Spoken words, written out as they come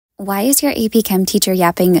Why is your AP Chem teacher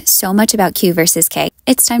yapping so much about Q versus K?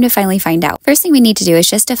 It's time to finally find out. First thing we need to do is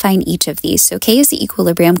just define each of these. So K is the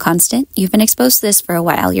equilibrium constant. You've been exposed to this for a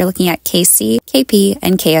while. You're looking at Kc, Kp,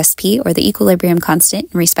 and Ksp, or the equilibrium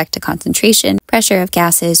constant in respect to concentration, pressure of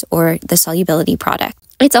gases, or the solubility product.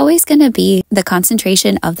 It's always going to be the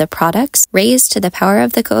concentration of the products raised to the power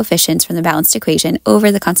of the coefficients from the balanced equation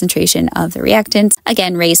over the concentration of the reactants,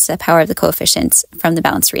 again raised to the power of the coefficients from the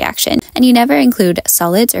balanced reaction. And you never include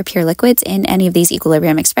solids or pure liquids in any of these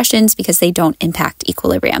equilibrium expressions because they don't impact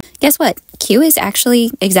equilibrium. Guess what? Q is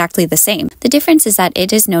actually exactly the same. The difference is that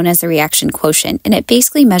it is known as the reaction quotient, and it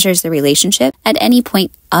basically measures the relationship at any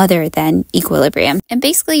point other than equilibrium. And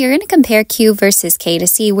basically, you're going to compare Q versus K to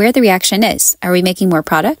see where the reaction is. Are we making more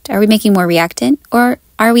product? Are we making more reactant? Or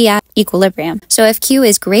are we at equilibrium? So if Q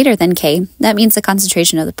is greater than K, that means the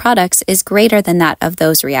concentration of the products is greater than that of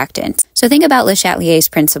those reactants. So think about Le Chatelier's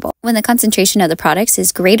principle. When the concentration of the products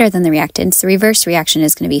is greater than the reactants, the reverse reaction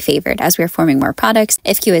is going to be favored as we're forming more products.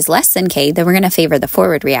 If Q is less than K, then we're going to favor the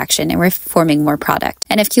forward reaction and we're forming more product.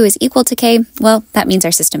 And if Q is equal to K, well, that means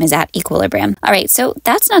our system is at equilibrium. All right, so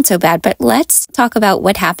that's not so bad, but let's talk about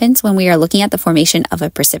what happens when we are looking at the formation of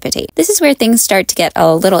a precipitate. This is where things start to get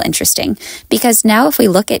a little interesting because now if we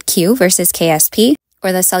look at Q versus Ksp,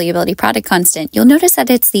 or the solubility product constant, you'll notice that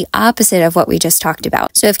it's the opposite of what we just talked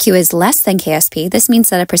about. So if Q is less than Ksp, this means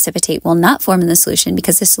that a precipitate will not form in the solution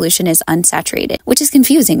because the solution is unsaturated, which is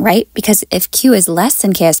confusing, right? Because if Q is less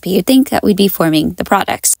than Ksp, you'd think that we'd be forming the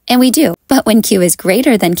products. And we do. But when Q is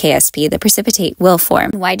greater than Ksp, the precipitate will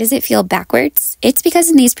form. Why does it feel backwards? It's because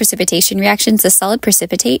in these precipitation reactions, the solid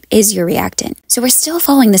precipitate is your reactant. So we're still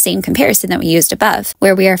following the same comparison that we used above,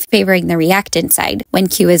 where we are favoring the reactant side when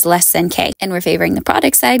Q is less than K, and we're favoring the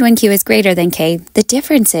product side when Q is greater than K. The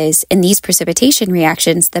difference is, in these precipitation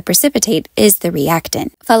reactions, the precipitate is the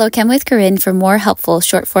reactant. Follow Chem with Corinne for more helpful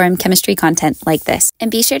short-form chemistry content like this. And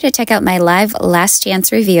be sure to check out my live last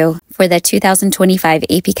chance review for the 2025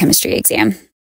 AP Chemistry exam.